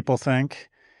people think,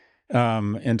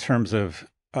 in terms of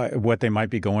what they might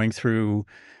be going through,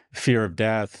 fear of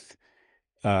death,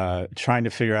 trying to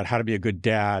figure out how to be a good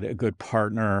dad, a good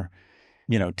partner,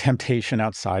 temptation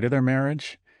outside of their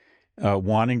marriage,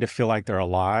 wanting to feel like they're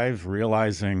alive,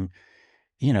 realizing,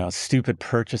 stupid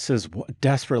purchases,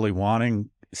 desperately wanting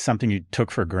something you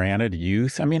took for granted,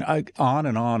 youth. I mean, on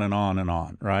and on and on and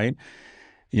on, right?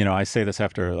 I say this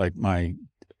after like my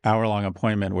hour-long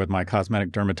appointment with my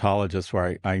cosmetic dermatologist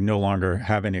where I no longer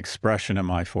have any expression in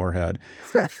my forehead.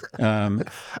 Um,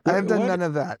 I have done what none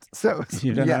of that. So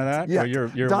you've done none of that? Well,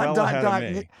 yet. you're Dot, well dot, ahead of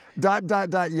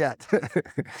dot, me. yet.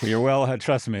 Well, you're well ahead.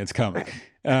 Trust me, it's coming.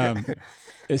 Um,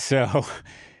 so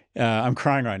I'm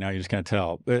crying right now. You just can't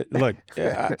tell. But look,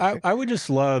 I would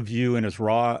just love you in as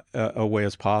raw a way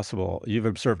as possible. You've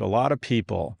observed a lot of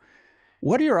people.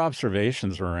 What are your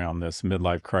observations around this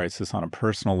midlife crisis on a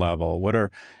personal level?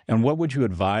 And what would you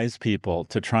advise people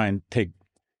to try and take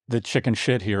the chicken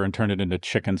shit here and turn it into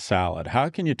chicken salad? How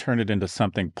can you turn it into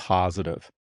something positive?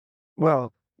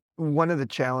 Well, one of the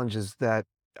challenges that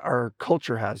our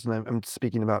culture has, and I'm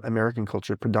speaking about American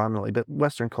culture predominantly, but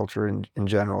Western culture in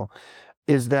general,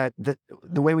 is that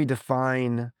the way we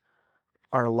define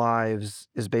our lives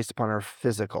is based upon our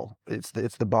physical. It's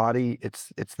the body,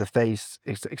 it's the face,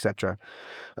 etc.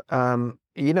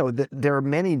 There are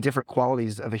many different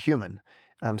qualities of a human.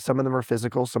 Some of them are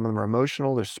physical, some of them are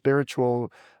emotional, they're spiritual,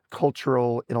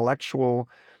 cultural, intellectual.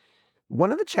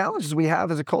 One of the challenges we have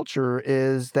as a culture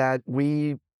is that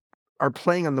we are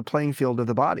playing on the playing field of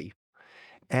the body.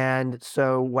 And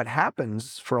so what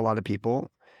happens for a lot of people,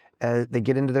 they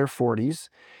get into their 40s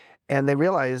and they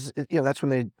realize, that's when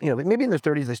they, maybe in their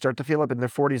 30s they start to feel it, but in their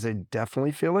 40s they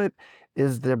definitely feel it,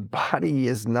 is their body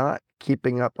is not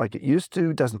keeping up like it used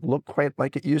to, doesn't look quite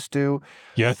like it used to.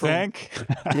 You For think?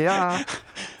 Yeah,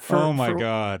 Oh for my for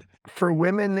God. for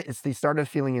women, it's the start of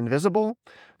feeling invisible.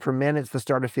 For men, it's the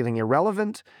start of feeling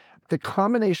irrelevant. The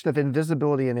combination of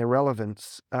invisibility and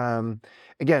irrelevance,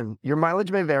 again, your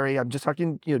mileage may vary. I'm just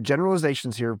talking,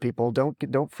 generalizations here, people.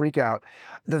 Don't freak out.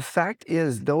 The fact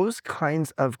is, those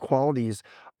kinds of qualities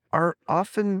are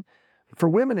often, for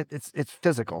women, it's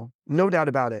physical, no doubt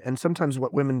about it. And sometimes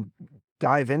what women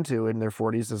dive into in their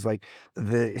 40s is like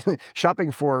the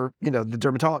shopping for,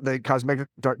 the cosmetic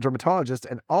dermatologist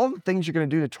and all the things you're going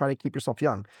to do to try to keep yourself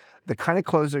young, the kind of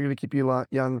clothes that are going to keep you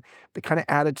young, the kind of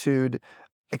attitude,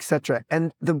 etc.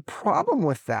 And the problem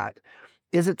with that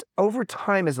is it over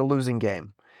time is a losing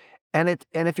game. And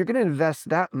if you're going to invest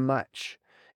that much,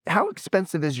 how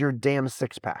expensive is your damn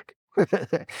six pack?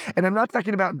 And I'm not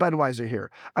talking about Budweiser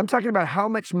here. I'm talking about how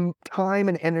much time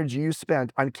and energy you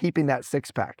spent on keeping that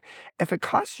six pack. If it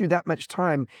costs you that much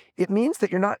time, it means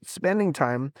that you're not spending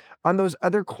time on those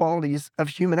other qualities of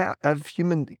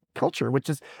human culture, which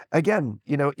is again,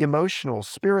 emotional,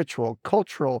 spiritual,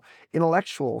 cultural,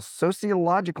 intellectual,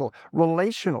 sociological,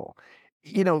 relational.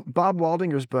 Bob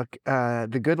Waldinger's book,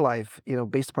 The Good Life,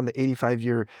 based upon the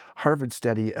 85-year Harvard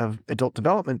study of adult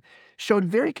development, showed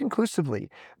very conclusively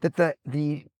that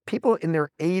the people in their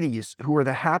 80s who were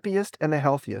the happiest and the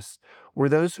healthiest were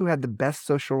those who had the best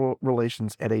social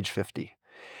relations at age 50.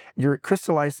 Your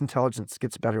crystallized intelligence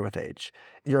gets better with age.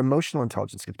 Your emotional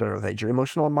intelligence gets better with age. Your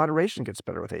emotional moderation gets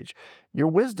better with age. Your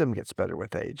wisdom gets better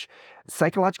with age.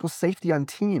 Psychological safety on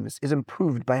teams is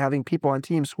improved by having people on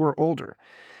teams who are older.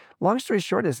 Long story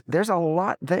short is there's a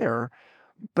lot there,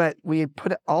 but we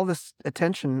put all this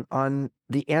attention on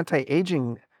the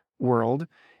anti-aging world,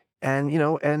 and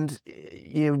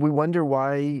we wonder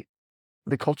why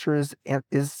the culture is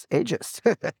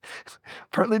ageist.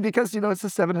 Partly because it's a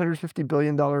 $750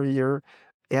 billion a year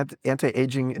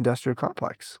anti-aging industrial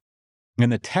complex. In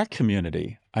the tech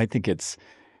community, I think it's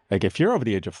like if you're over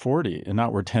the age of 40 and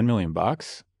not worth 10 million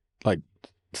bucks, like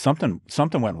something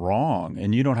went wrong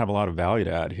and you don't have a lot of value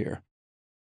to add here.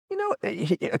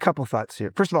 A couple thoughts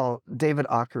here. First of all, David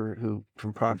Ocker, who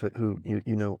from Profit, who you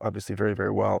know obviously very,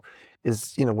 very well,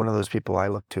 is one of those people I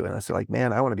look to, and I say like,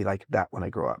 man, I want to be like that when I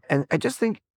grow up. And I just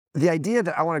think the idea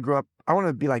that I want to grow up, I want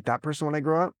to be like that person when I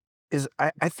grow up, is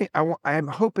I think I'm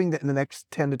hoping that in the next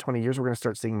 10 to 20 years we're going to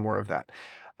start seeing more of that.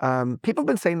 People have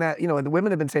been saying that, and the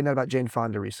women have been saying that about Jane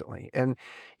Fonda recently, and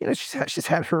she's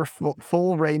had her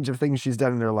full range of things she's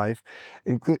done in her life,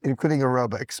 including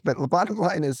aerobics. But the bottom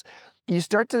line is, you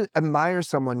start to admire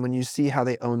someone when you see how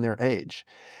they own their age.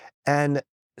 And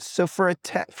so for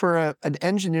an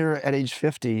engineer at age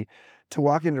 50 to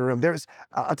walk into a room.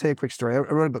 I'll tell you a quick story. I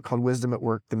wrote a book called Wisdom at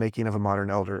Work: The Making of a Modern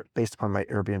Elder, based upon my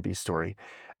Airbnb story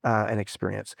and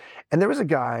experience. And there was a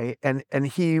guy, and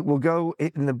he will go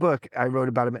in the book. I wrote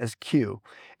about him as Q.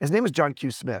 His name was John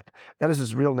Q. Smith. That is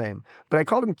his real name, but I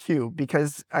called him Q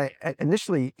because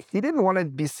initially he didn't want to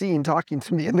be seen talking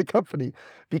to me in the company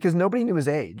because nobody knew his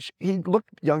age. He looked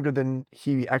younger than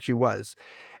he actually was.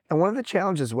 And one of the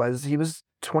challenges was he was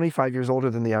 25 years older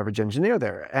than the average engineer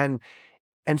there.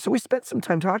 And so we spent some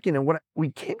time talking, and what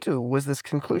we came to was this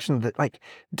conclusion that, like,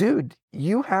 dude,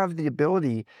 you have the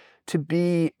ability to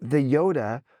be the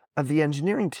Yoda of the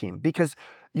engineering team because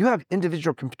you have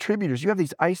individual contributors. You have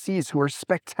these ICs who are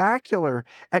spectacular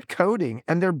at coding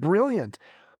and they're brilliant,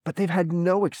 but they've had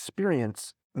no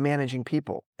experience managing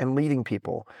people and leading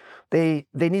people. They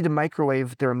need to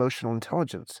microwave their emotional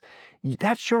intelligence.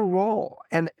 That's your role.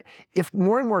 And if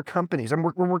more and more companies,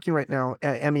 we're working right now,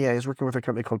 MEA is working with a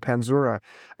company called Panzura,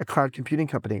 a cloud computing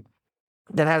company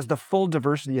that has the full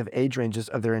diversity of age ranges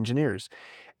of their engineers.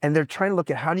 And they're trying to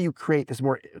look at how do you create this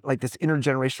more like this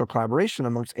intergenerational collaboration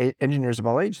amongst engineers of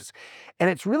all ages. And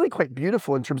it's really quite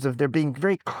beautiful in terms of they're being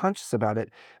very conscious about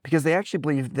it because they actually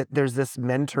believe that there's this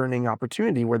mentoring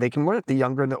opportunity where they can learn, the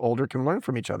younger and the older can learn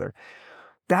from each other.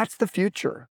 That's the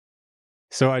future.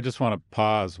 So I just want to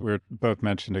pause. We both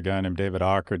mentioned a guy named David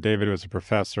Ocker. David was a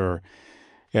professor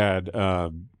at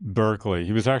Berkeley.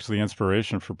 He was actually the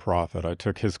inspiration for Profit. I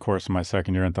took his course in my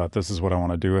second year and thought, this is what I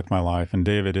want to do with my life. And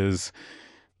David is,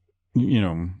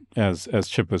 as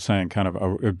Chip was saying, kind of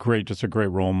a great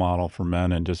role model for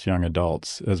men and just young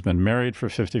adults. Has been married for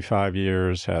 55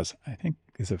 years, has, I think,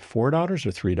 is it 4 daughters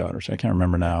or 3 daughters? I can't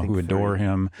remember now, who adore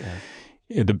him.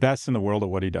 Yeah. The best in the world at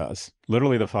what he does.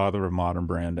 Literally the father of modern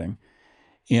branding.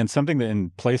 And something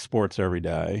that plays sports every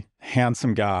day,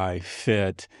 handsome guy,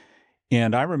 fit.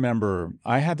 And I remember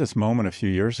I had this moment a few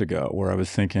years ago where I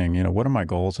was thinking, what are my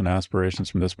goals and aspirations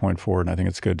from this point forward? And I think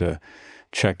it's good to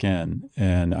check in.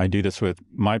 And I do this with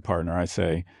my partner. I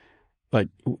say, like,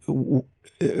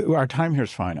 our time here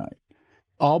is finite.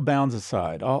 All bounds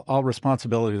aside, all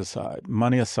responsibilities aside,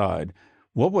 money aside,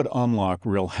 what would unlock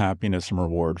real happiness and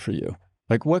reward for you?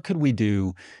 Like, what could we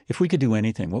do? If we could do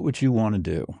anything, what would you want to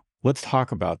do? Let's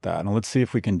talk about that and let's see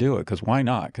if we can do it. Because why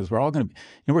not? Because we're all going to,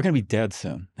 we're going to be dead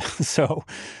soon. So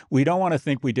we don't want to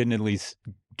think we didn't at least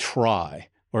try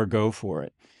or go for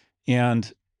it.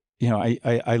 And,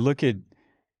 I look at,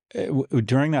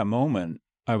 during that moment,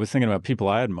 I was thinking about people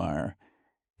I admire.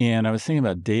 And I was thinking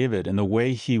about David and the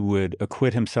way he would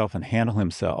acquit himself and handle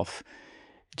himself,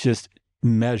 just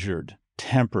measured,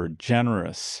 tempered,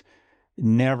 generous,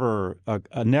 never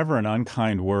an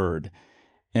unkind word.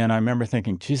 And I remember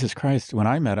thinking, Jesus Christ, when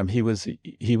I met him, he was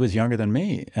younger than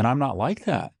me, and I'm not like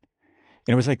that.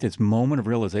 And it was like this moment of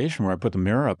realization where I put the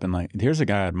mirror up and like, here's a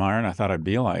guy I admire and I thought I'd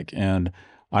be like, and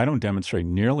I don't demonstrate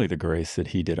nearly the grace that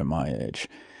he did at my age.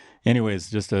 Anyways,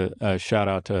 just a shout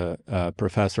out to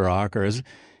Professor Ocker.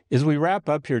 As we wrap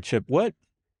up here, Chip, what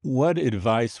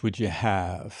advice would you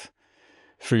have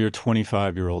for your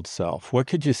 25-year-old self? What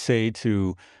could you say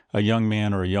to a young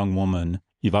man or a young woman?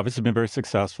 You've obviously been very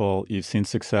successful. You've seen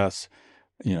success,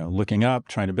 looking up,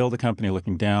 trying to build a company,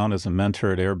 looking down as a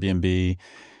mentor at Airbnb,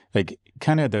 like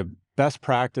kind of the best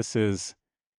practices.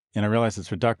 And I realize it's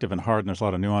reductive and hard, and there's a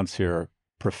lot of nuance here,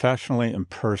 professionally and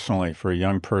personally, for a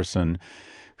young person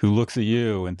who looks at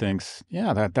you and thinks,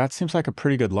 yeah, that seems like a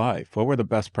pretty good life. What were the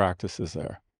best practices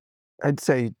there? I'd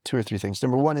say 2 or 3 things.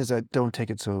 Number one is that don't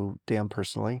take it so damn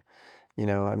personally.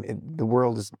 I mean,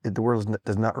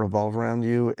 does not revolve around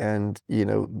you, and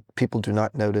people do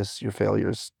not notice your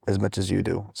failures as much as you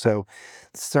do. So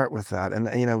start with that. And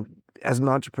as an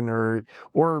entrepreneur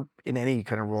or in any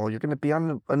kind of role, you're going to be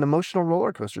on an emotional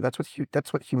roller coaster. That's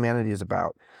what humanity is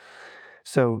about.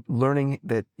 So learning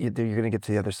that you're going to get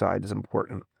to the other side is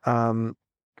important.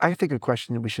 I think a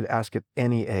question we should ask at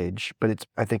any age, but it's,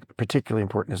 I think, particularly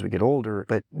important as we get older,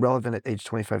 but relevant at age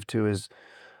 25 too, is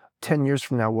 10 years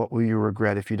from now, what will you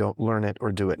regret if you don't learn it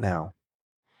or do it now?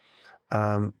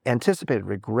 Anticipated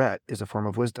regret is a form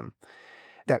of wisdom.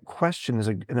 That question is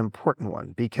an important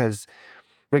one because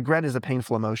regret is a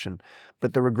painful emotion,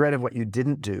 but the regret of what you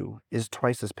didn't do is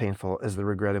twice as painful as the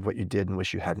regret of what you did and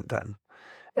wish you hadn't done.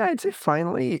 Yeah, I'd say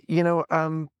finally,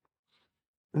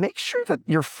 make sure that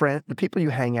the people you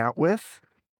hang out with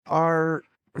are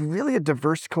really a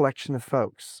diverse collection of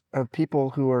folks, of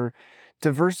people who are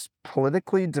diverse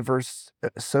politically, diverse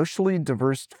socially,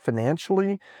 diverse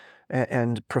financially,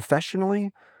 and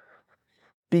professionally,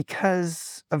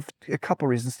 because of a couple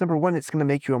reasons. Number one, it's going to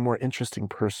make you a more interesting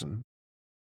person.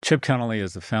 Chip Conley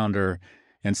is the founder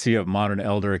and CEO of Modern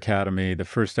Elder Academy, the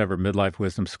first ever midlife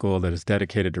wisdom school that is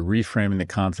dedicated to reframing the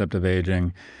concept of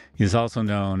aging. He's also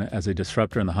known as a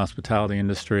disruptor in the hospitality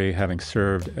industry, having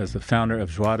served as the founder of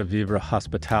Joie de Vivre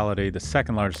Hospitality, the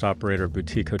second largest operator of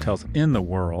boutique hotels in the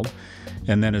world,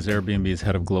 and then as Airbnb's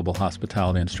head of global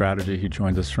hospitality and strategy. He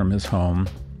joins us from his home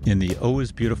in the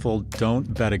always beautiful,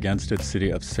 don't bet against it city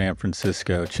of San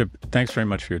Francisco. Chip, thanks very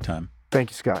much for your time.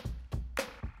 Thank you, Scott.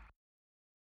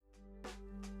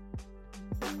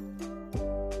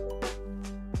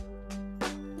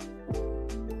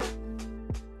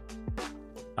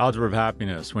 Algebra of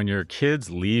happiness, when your kids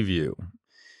leave you.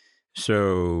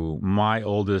 So my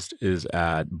oldest is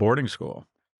at boarding school,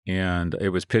 and it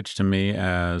was pitched to me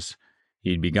as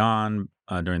he'd be gone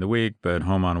during the week, but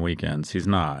home on weekends. He's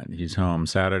not. He's home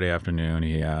Saturday afternoon.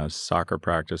 He has soccer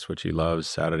practice, which he loves,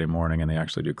 Saturday morning, and they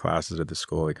actually do classes at the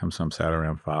school. He comes home Saturday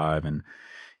around 5, and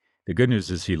the good news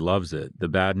is he loves it. The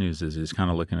bad news is he's kind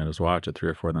of looking at his watch at 3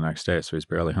 or 4 the next day, so he's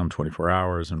barely home 24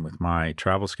 hours. And with my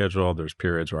travel schedule, there's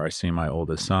periods where I see my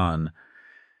oldest son.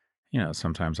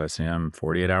 Sometimes I see him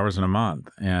 48 hours in a month,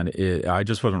 and I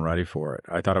just wasn't ready for it.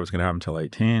 I thought I was going to have him till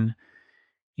 18,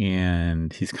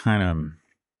 and he's kind of,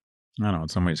 I don't know, in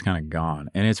some ways kind of gone.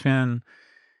 And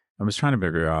I was trying to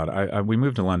figure out, we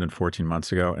moved to London 14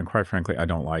 months ago, and quite frankly, I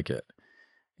don't like it.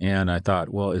 And I thought,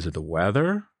 well, is it the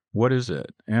weather? What is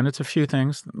it? And it's a few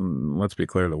things. Let's be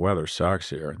clear, the weather sucks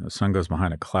here. The sun goes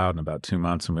behind a cloud in about 2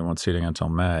 months, and we won't see it again until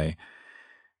May.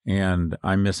 And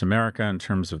I miss America in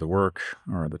terms of the work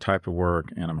or the type of work,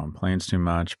 and I'm on planes too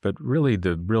much. But really,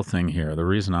 the real thing here, the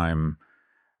reason I'm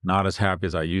not as happy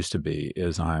as I used to be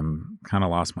is I'm kind of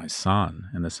lost my son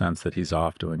in the sense that he's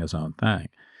off doing his own thing.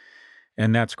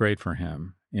 And that's great for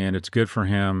him, and it's good for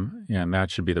him, and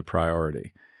that should be the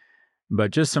priority.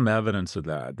 But just some evidence of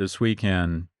that this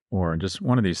weekend, or just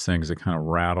one of these things that kind of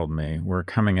rattled me.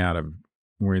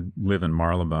 We live in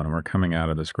Marylebone, and we're coming out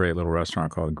of this great little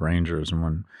restaurant called Granger's. And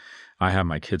when I have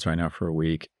my kids right now for a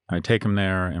week, I take them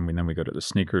there, and then we go to the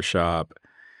sneaker shop,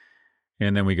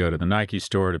 and then we go to the Nike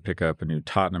store to pick up a new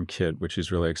Tottenham kit, which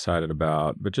he's really excited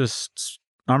about. But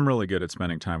I'm really good at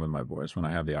spending time with my boys when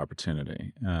I have the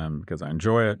opportunity, because I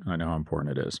enjoy it, and I know how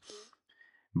important it is.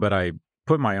 But I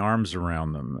put my arms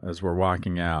around them as we're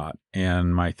walking out,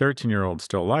 and my 13-year-old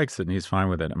still likes it, and he's fine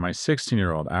with it. And my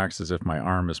 16-year-old acts as if my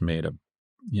arm is made of,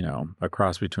 a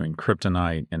cross between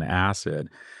kryptonite and acid,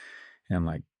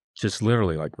 and just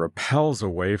literally repels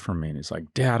away from me. And he's like,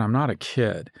 "Dad, I'm not a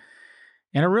kid."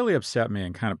 And it really upset me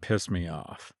and kind of pissed me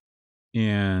off.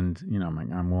 And, I'm like,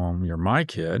 well, you're my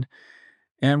kid.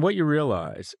 And what you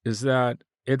realize is that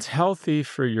it's healthy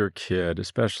for your kid,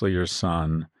 especially your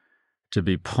son, to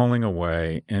be pulling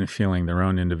away and feeling their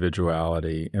own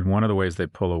individuality. And one of the ways they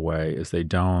pull away is they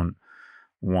don't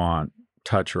want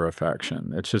touch or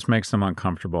affection. It just makes them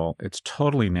uncomfortable. It's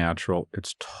totally natural.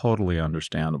 It's totally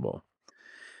understandable.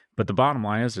 But the bottom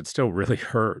line is it still really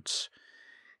hurts.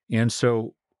 And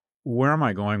so where am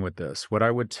I going with this? What I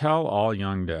would tell all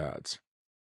young dads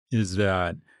is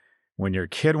that when your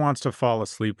kid wants to fall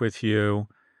asleep with you,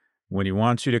 when he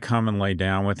wants you to come and lay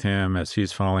down with him as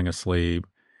he's falling asleep,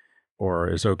 or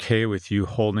is okay with you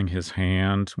holding his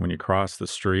hand when you cross the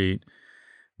street,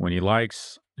 when he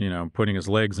likes, putting his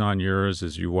legs on yours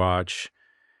as you watch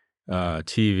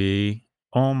TV,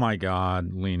 oh my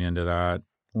God, lean into that.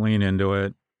 Lean into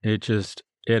it.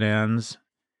 It ends.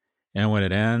 And when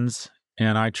it ends,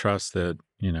 and I trust that,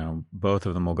 both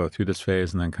of them will go through this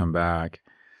phase and then come back.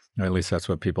 Or at least that's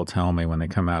what people tell me when they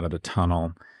come out of the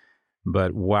tunnel.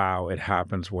 But wow, it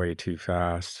happens way too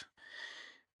fast.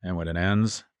 And when it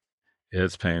ends,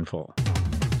 it's painful.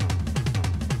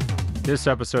 This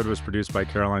episode was produced by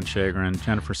Caroline Chagrin.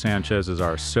 Jennifer Sanchez is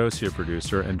our associate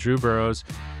producer, and Drew Burrows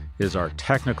is our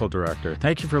technical director.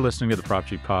 Thank you for listening to the Prop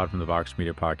G Pod from the Vox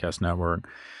Media Podcast Network.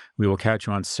 We will catch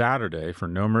you on Saturday for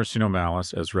No Mercy, No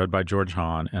Malice, as read by George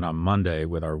Hahn, and on Monday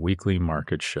with our weekly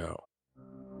market show.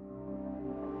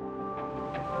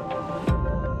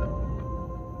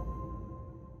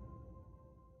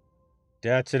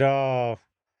 That's it all.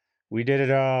 We did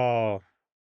it all.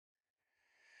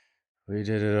 We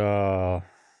did it all.